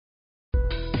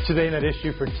Today in At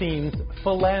Issue for Teens,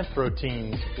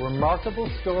 Philanthroteens,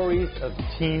 remarkable stories of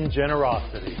teen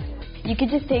generosity. You could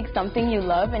just take something you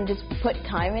love and just put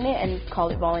time in it and call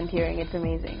it volunteering. It's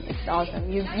amazing. It's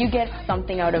awesome. You get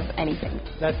something out of anything.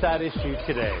 That's At Issue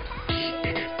today.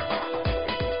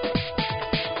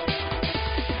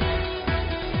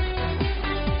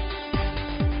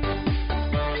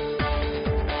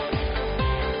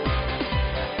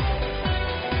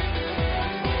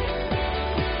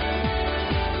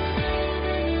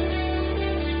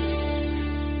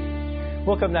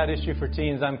 Welcome to That Issue for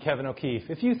Teens. I'm Kevin O'Keefe.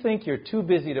 If you think you're too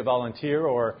busy to volunteer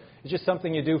or it's just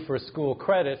something you do for a school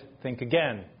credit, think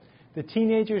again. The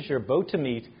teenagers you're about to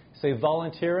meet say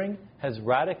volunteering has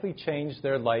radically changed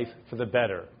their life for the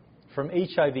better. From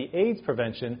HIV/AIDS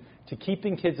prevention to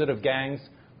keeping kids out of gangs,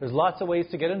 there's lots of ways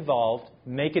to get involved,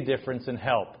 make a difference, and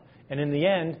help. And in the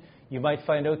end, you might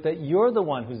find out that you're the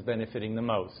one who's benefiting the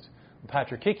most.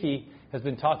 Patrick Hickey has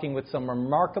been talking with some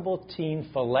remarkable teen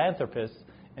philanthropists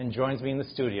and joins me in the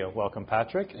studio. Welcome,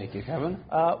 Patrick. Thank you, Kevin.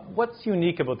 What's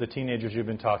unique about the teenagers you've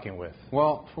been talking with?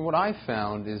 Well, from what I've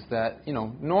found is that,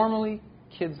 normally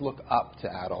kids look up to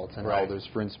adults and elders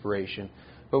for inspiration.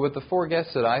 But with the four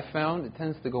guests that I found, it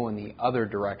tends to go in the other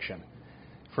direction.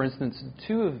 For instance,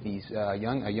 two of these, a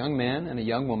young man and a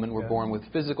young woman, were born with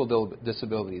physical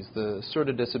disabilities, the sort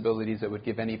of disabilities that would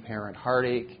give any parent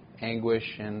heartache, anguish,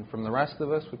 and from the rest of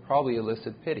us would probably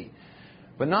elicit pity.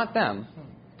 But not them.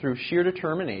 Through sheer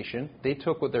determination, they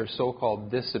took what their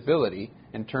so-called disability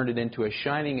and turned it into a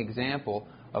shining example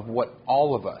of what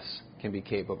all of us can be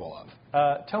capable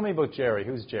of. Tell me about Jerri.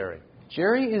 Who's Jerri?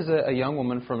 Jerri is a young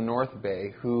woman from North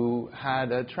Bay who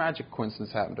had a tragic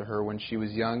coincidence happen to her when she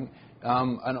was young.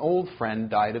 An old friend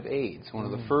died of AIDS, one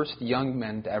of the first young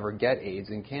men to ever get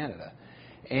AIDS in Canada.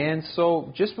 And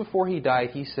so just before he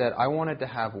died, he said, I wanted to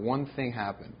have one thing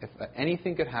happen. If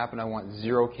anything could happen, I want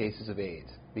 0 cases of AIDS,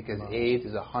 because AIDS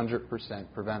is 100%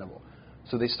 preventable.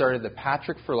 So they started the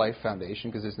Patrick for Life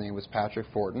Foundation, because his name was Patrick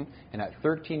Fortin, and at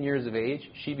 13 years of age,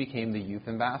 she became the youth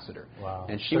ambassador. Wow.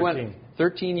 And she went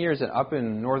 13 years and up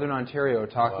in Northern Ontario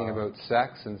talking about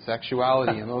sex and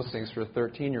sexuality and those things for a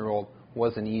 13-year-old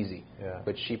wasn't easy. Yeah.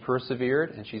 But she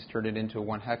persevered, and she's turned it into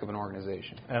one heck of an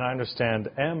organization. And I understand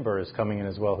Amber is coming in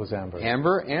as well. Who's Amber?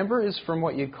 Amber is from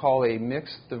what you'd call a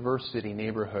mixed diversity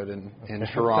neighborhood in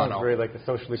Toronto. Sounds very like a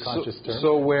socially conscious term.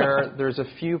 So where there's a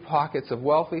few pockets of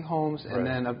wealthy homes and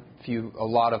then a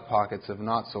lot of pockets of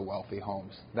not so wealthy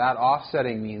homes. That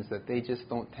offsetting means that they just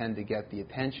don't tend to get the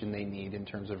attention they need in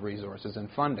terms of resources and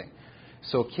funding.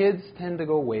 So kids tend to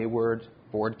go wayward.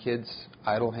 Bored kids,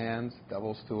 idle hands,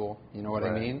 devil's tool, you know what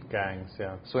I mean? Gangs,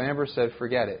 yeah. So Amber said,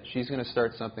 forget it. She's going to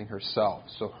start something herself.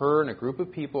 So her and a group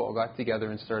of people all got together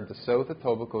and started the South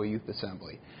Etobicoke Youth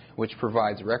Assembly, which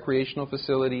provides recreational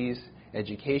facilities,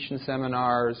 education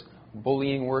seminars,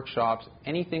 bullying workshops,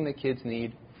 anything that kids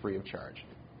need, free of charge.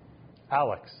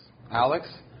 Alex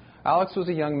was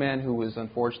a young man who was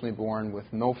unfortunately born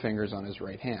with no fingers on his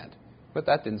right hand. But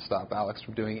that didn't stop Alex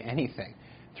from doing anything.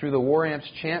 Through the War Amps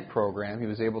Chant program, he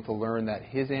was able to learn that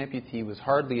his amputee was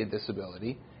hardly a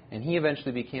disability, and he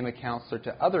eventually became a counselor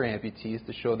to other amputees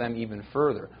to show them even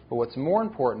further. But what's more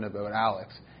important about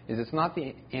Alex is it's not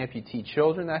the amputee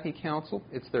children that he counseled,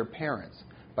 it's their parents.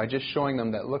 By just showing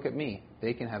them that, look at me,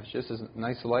 they can have just as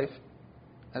nice a life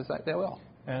as they will.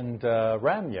 And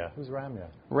Ramya, who's Ramya?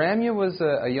 Ramya was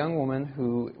a young woman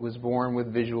who was born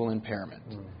with visual impairment.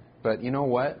 But you know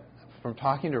what? From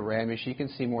talking to Ramya, she can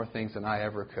see more things than I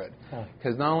ever could.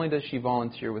 Because not only does she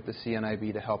volunteer with the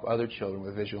CNIB to help other children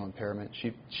with visual impairment,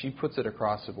 she puts it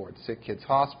across the board. Sick Kids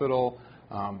Hospital,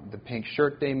 the Pink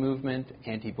Shirt Day movement,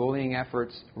 anti-bullying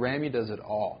efforts. Ramya does it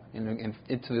all. And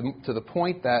to the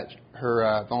point that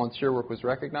her volunteer work was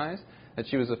recognized, that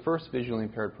she was the first visually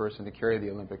impaired person to carry the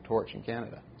Olympic torch in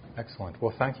Canada. Excellent.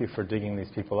 Well, thank you for digging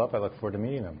these people up. I look forward to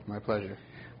meeting them. My pleasure.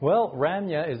 Well,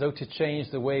 Ramya is out to change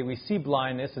the way we see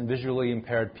blindness and visually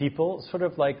impaired people, sort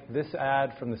of like this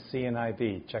ad from the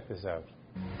CNIB. Check this out.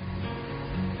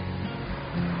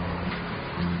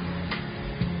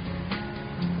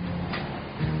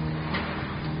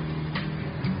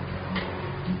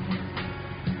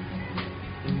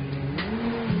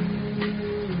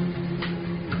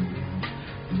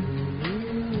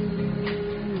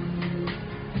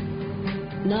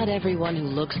 Not everyone who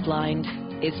looks blind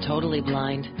is totally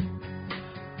blind.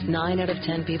 9 out of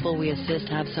 10 people we assist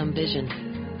have some vision.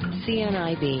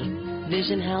 CNIB.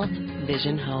 Vision Health,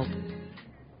 Vision Hope.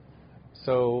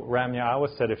 So, Ramya, I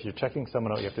always said if you're checking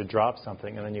someone out, you have to drop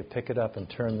something, and then you pick it up and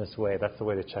turn this way. That's the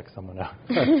way to check someone out.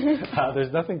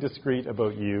 There's nothing discreet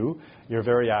about you. You're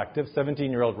very active.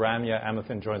 17-year-old Ramya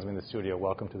Amuthan joins me in the studio.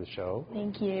 Welcome to the show.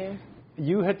 Thank you.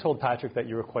 You had told Patrick that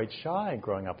you were quite shy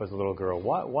growing up as a little girl.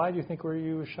 Why do you think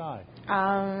you were shy?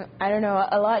 I don't know,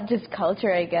 a lot just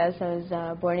culture, I guess. I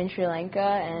was born in Sri Lanka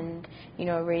and,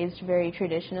 raised very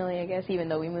traditionally, I guess, even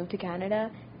though we moved to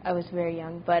Canada. I was very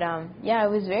young. But, I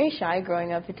was very shy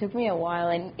growing up. It took me a while,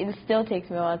 and it still takes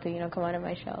me a while to, come out of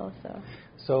my shell.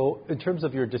 So in terms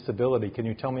of your disability, can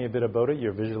you tell me a bit about it?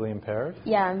 You're visually impaired?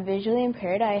 Yeah, I'm visually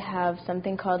impaired. I have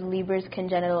something called Leber's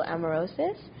congenital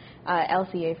amaurosis,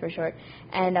 LCA for short,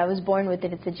 and I was born with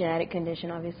it. It's a genetic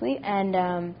condition, obviously,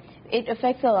 and it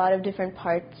affects a lot of different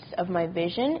parts of my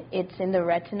vision. It's in the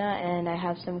retina, and I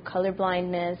have some color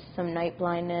blindness, some night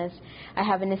blindness. I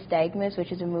have an nystagmus,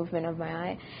 which is a movement of my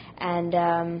eye, and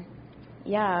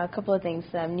a couple of things.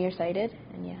 I'm nearsighted,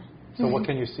 and yeah. So what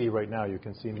can you see right now? You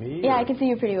can see me? Yeah, I can see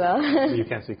you pretty well. You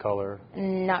can't see color?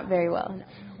 Not very well. No.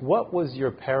 What was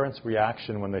your parents'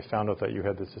 reaction when they found out that you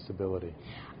had this disability?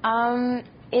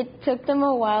 It took them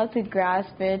a while to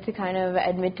grasp it, to kind of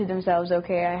admit to themselves,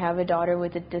 okay, I have a daughter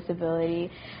with a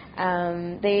disability.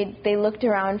 They looked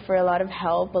around for a lot of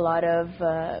help, a lot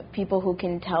of people who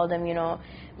can tell them,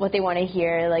 what they want to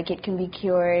hear, like it can be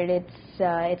cured,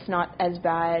 it's not as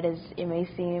bad as it may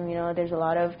seem, there's a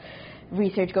lot of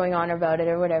research going on about it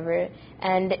or whatever.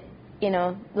 And,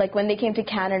 like when they came to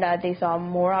Canada, they saw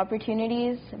more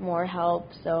opportunities, more help.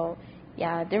 So,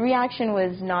 yeah, the reaction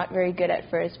was not very good at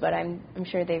first, but I'm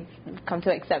sure they've come to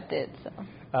accept it.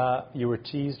 So. You were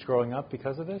teased growing up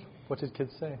because of it? What did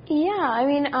kids say? Yeah, I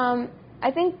mean,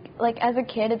 I think, like, as a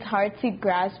kid, it's hard to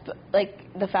grasp, like,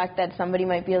 the fact that somebody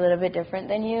might be a little bit different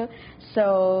than you.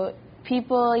 So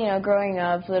people, growing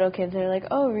up, little kids are like,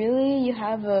 oh, really? You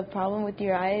have a problem with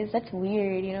your eyes? That's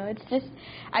weird, It's just,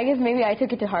 I guess maybe I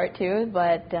took it to heart, too,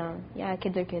 but,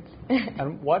 kids are kids.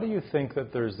 And why do you think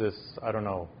that there's this,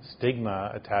 stigma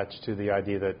attached to the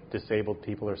idea that disabled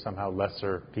people are somehow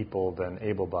lesser people than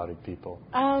able-bodied people?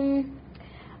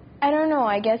 I don't know.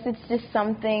 I guess it's just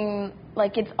something,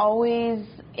 like, it's always,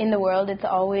 in the world, it's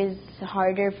always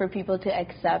harder for people to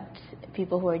accept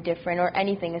people who are different, or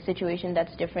anything, a situation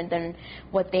that's different than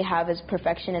what they have as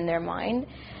perfection in their mind.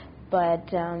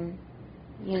 But, And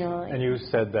you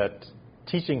said that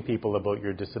teaching people about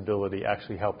your disability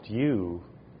actually helped you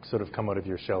sort of come out of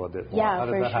your shell a bit more. Yeah, How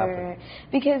did for that sure. happen?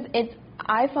 Because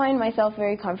I find myself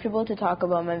very comfortable to talk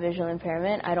about my visual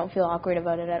impairment. I don't feel awkward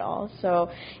about it at all. So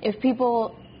if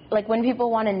people, like when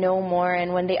people want to know more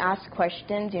and when they ask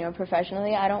questions,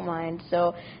 professionally, I don't mind.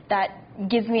 So that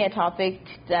gives me a topic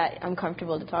that I'm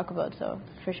comfortable to talk about, so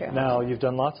for sure. Now, you've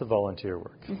done lots of volunteer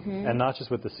work, and not just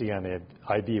with the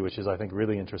CNIB, which is, I think,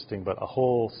 really interesting, but a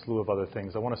whole slew of other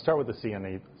things. I want to start with the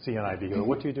CNIB.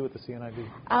 What do you do with the CNIB?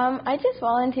 I just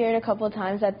volunteered a couple of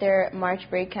times at their March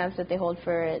break camps that they hold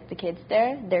for the kids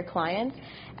there, their clients,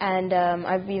 and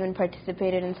I've even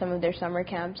participated in some of their summer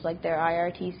camps, like their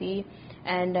IRTC,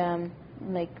 and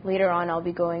like later on I'll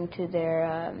be going to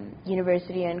their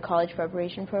university and college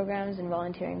preparation programs and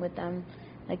volunteering with them,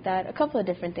 like that. A couple of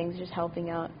different things, just helping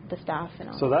out the staff and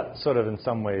all. So that sort of in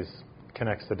some ways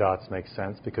connects the dots, makes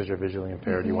sense, because you're visually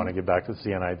impaired, you want to give back to the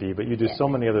CNIB, but you do so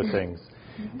many other things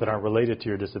that aren't related to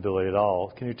your disability at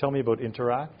all. Can you tell me about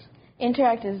Interact?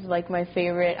 Interact is like my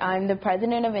favorite. I'm the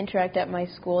president of Interact at my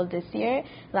school this year.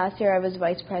 Last year I was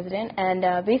vice president,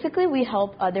 and basically we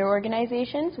help other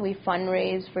organizations. We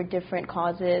fundraise for different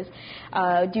causes,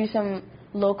 do some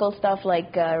local stuff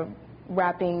like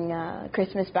wrapping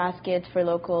Christmas baskets for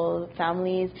local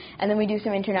families, and then we do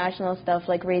some international stuff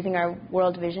like raising our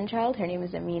World Vision child. Her name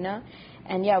is Amina,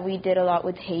 and yeah, we did a lot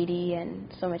with Haiti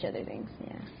and so much other things.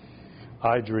 Yeah.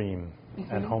 I Dream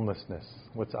and homelessness.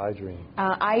 What's I Dream?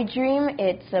 I Dream,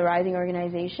 it's a rising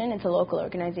organization. It's a local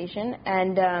organization,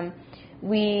 and I'm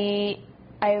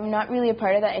not really a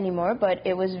part of that anymore, but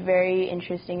it was very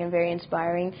interesting and very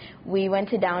inspiring. We went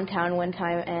to downtown one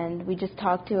time, and we just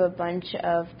talked to a bunch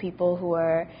of people who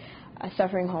are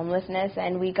suffering homelessness,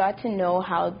 and we got to know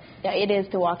how it is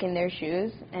to walk in their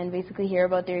shoes and basically hear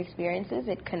about their experiences.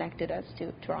 It connected us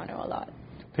to Toronto a lot.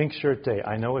 Pink Shirt Day.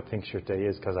 I know what Pink Shirt Day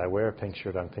is because I wear a pink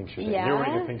shirt on Pink Shirt Day. Yeah. You're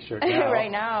wearing a pink shirt now.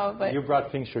 Right now. But you brought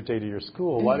Pink Shirt Day to your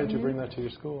school. Why did you bring that to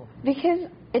your school? Because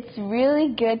it's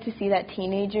really good to see that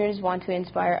teenagers want to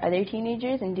inspire other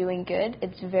teenagers in doing good.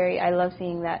 I love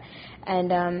seeing that.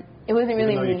 And it wasn't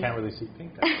really Even though me. you can't really see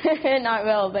pink. Not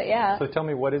well, but yeah. So tell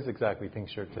me, what is exactly Pink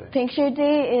Shirt Day? Pink Shirt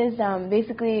Day is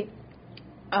basically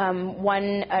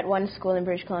one school in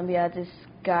British Columbia. This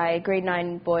guy, grade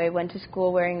 9 boy, went to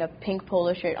school wearing a pink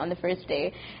polo shirt on the first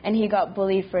day, and he got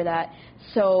bullied for that.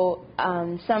 So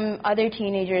some other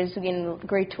teenagers in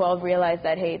grade 12 realized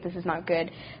that, hey, this is not good.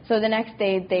 So the next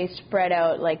day they spread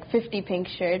out like 50 pink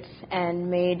shirts and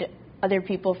made other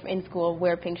people in school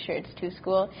wear pink shirts to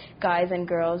school, guys and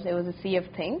girls. It was a sea of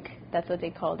pink. That's what they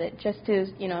called it, just to,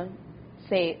 you know,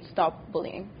 say stop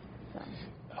bullying.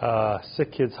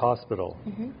 Sick Kids Hospital.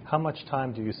 How much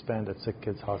time do you spend at Sick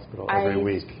Kids Hospital every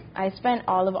week? I spent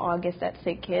all of August at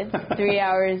Sick Kids, 3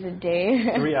 hours a day,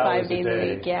 3 hours 5 days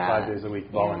a week. Yeah. 5 days a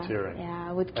week volunteering.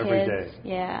 Yeah, with kids. Every day.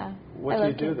 Yeah. What do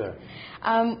you do there?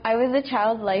 I was a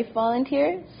child life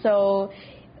volunteer, so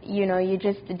you know, you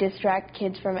just distract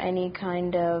kids from any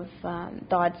kind of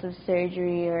thoughts of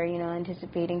surgery or, you know,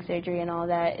 anticipating surgery and all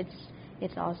that.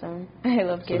 It's awesome. I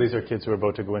love kids. So these are kids who are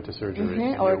about to go into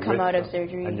surgery. Or come out of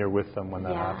surgery. And you're with them when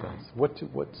that happens.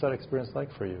 What's that experience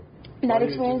like for you? That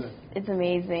experience, it's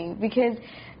amazing because,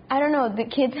 I don't know, the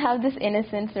kids have this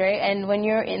innocence, right? And when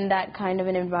you're in that kind of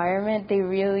an environment, they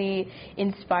really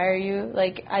inspire you.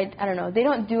 Like, I don't know, they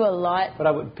don't do a lot.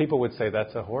 But people would say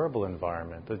that's a horrible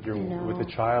environment, that you're with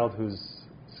a child who's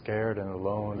scared and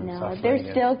alone and suffering.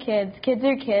 They're still kids. Kids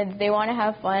are kids. They want to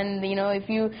have fun. You know, if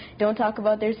you don't talk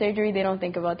about their surgery, they don't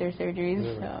think about their surgeries.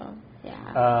 Really? So,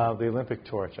 yeah. The Olympic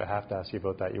torch, I have to ask you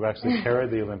about that. You actually carried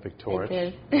the Olympic torch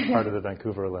as part of the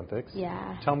Vancouver Olympics.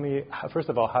 Yeah. Tell me, first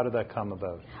of all, how did that come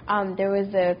about? There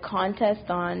was a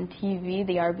contest on TV,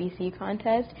 the RBC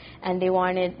contest, and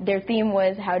their theme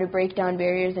was how to break down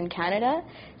barriers in Canada.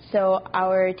 So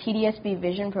our TDSB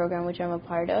Vision program, which I'm a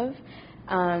part of,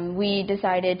 we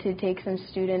decided to take some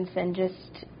students and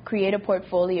just create a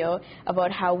portfolio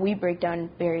about how we break down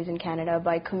barriers in Canada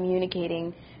by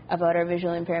communicating about our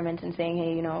visual impairments and saying,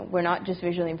 hey, you know, we're not just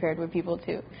visually impaired, we're people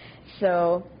too.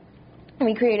 So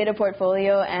we created a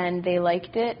portfolio and they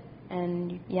liked it.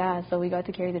 And yeah, so we got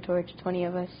to carry the torch, 20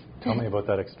 of us. Tell me about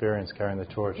that experience, carrying the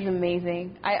torch. It was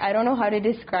amazing. I don't know how to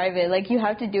describe it. Like, you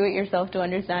have to do it yourself to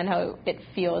understand how it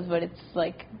feels, but it's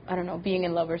like, I don't know, being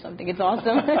in love or something. It's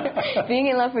awesome. Being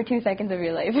in love for 2 seconds of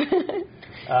your life.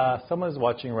 Someone's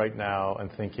watching right now and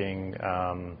thinking,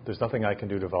 there's nothing I can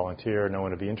do to volunteer. No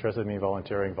one would be interested in me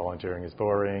volunteering. Volunteering is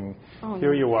boring.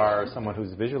 Here you are, someone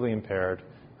who's visually impaired,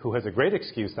 who has a great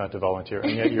excuse not to volunteer,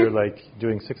 and yet you're like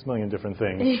doing 6 million different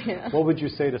things. Yeah. What would you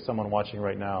say to someone watching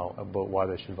right now about why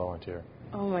they should volunteer?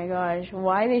 Oh my gosh,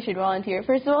 why they should volunteer?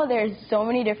 First of all, there's so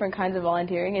many different kinds of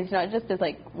volunteering. It's not just as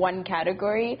like one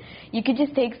category. You could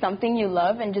just take something you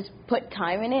love and just put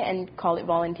time in it and call it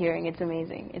volunteering. It's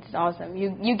amazing. It's awesome.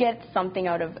 You get something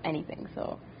out of anything.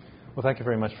 So. Well, thank you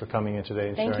very much for coming in today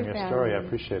and sharing your story. I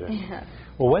appreciate it. Yeah.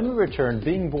 Well, when we return,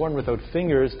 being born without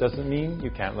fingers doesn't mean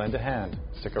you can't lend a hand.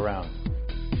 Stick around.